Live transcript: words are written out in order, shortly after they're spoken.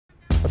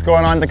What's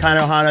going on, Dakine,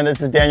 Ohio?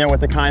 This is Daniel with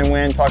Dakine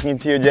Win, talking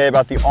to you today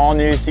about the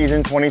all-new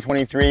season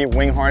 2023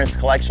 wing harness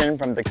collection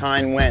from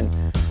Dakine Win.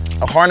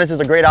 A harness is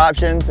a great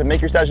option to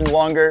make your sessions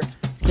longer,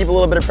 to keep a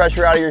little bit of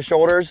pressure out of your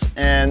shoulders,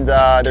 and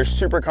they're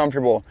super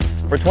comfortable.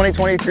 For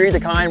 2023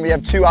 Dakine, we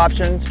have two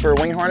options for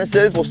wing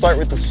harnesses. We'll start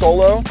with the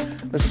Solo.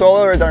 The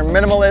Solo is our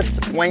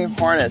minimalist wing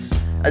harness.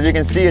 As you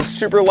can see, it's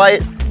super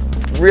light,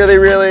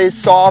 really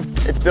soft.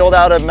 It's built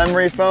out of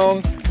memory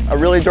foam, a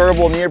really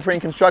durable neoprene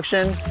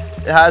construction.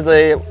 It has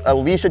a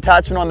leash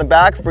attachment on the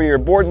back for your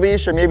board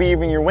leash or maybe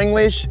even your wing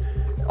leash.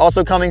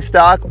 Also coming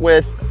stock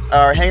with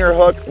our hanger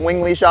hook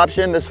wing leash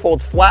option. This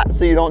folds flat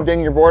so you don't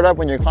ding your board up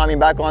when you're climbing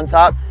back on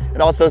top.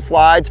 It also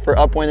slides for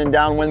upwind and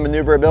downwind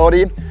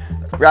maneuverability.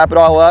 Wrap it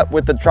all up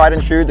with the tried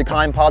and true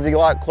Dakine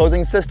polylock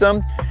closing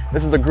system.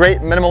 This is a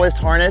great minimalist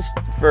harness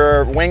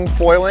for wing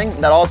foiling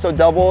that also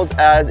doubles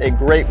as a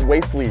great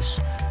waist leash.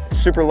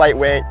 Super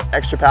lightweight,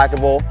 extra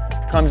packable,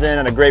 comes in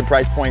at a great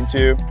price point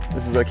too.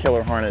 This is a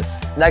killer harness.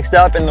 Next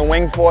up in the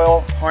wing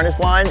foil harness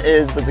line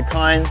is the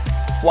Dakine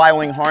Fly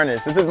Wing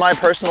harness. This is my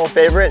personal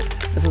favorite.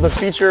 This is a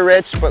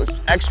feature-rich but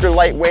extra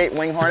lightweight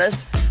wing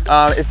harness.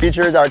 It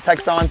features our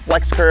Texon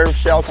Flex Curve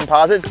shell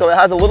composite, so it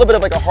has a little bit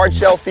of like a hard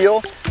shell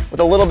feel with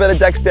a little bit of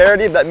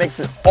dexterity that makes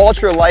it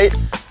ultra light,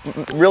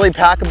 really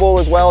packable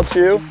as well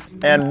too,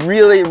 and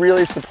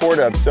really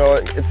supportive. So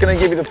it's going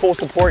to give you the full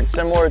support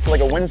similar to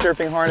like a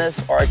windsurfing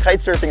harness or a kite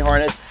surfing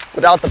harness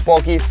without the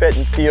bulky fit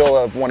and feel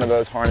of one of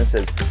those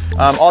harnesses.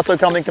 Also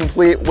coming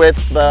complete with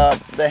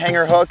the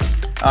hanger hook,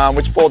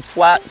 which folds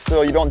flat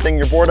so you don't ding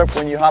your board up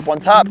when you hop on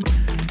top.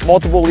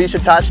 Multiple leash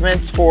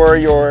attachments for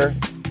your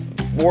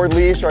board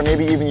leash or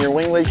maybe even your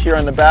wing leash here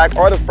on the back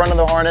or the front of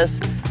the harness,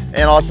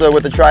 and also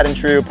with the tried and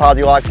true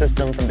polylock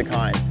system from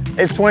Dakine.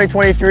 It's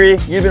 2023,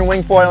 you've been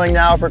wing foiling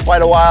now for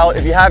quite a while.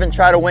 If you haven't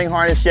tried a wing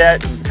harness yet,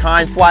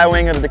 Dakine Fly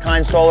Wing or the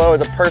Dakine Solo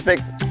is a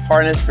perfect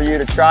harness for you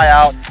to try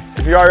out.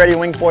 If you're already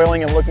wing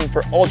foiling and looking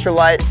for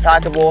ultralight,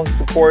 packable,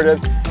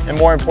 supportive, and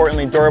more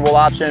importantly, durable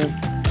options,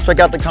 check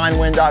out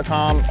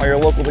dakinewin.com or your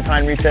local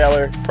Dakine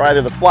retailer for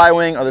either the Fly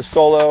Wing or the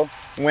Solo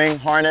wing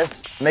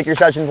harness. Make your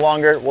sessions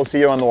longer. We'll see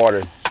you on the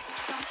water.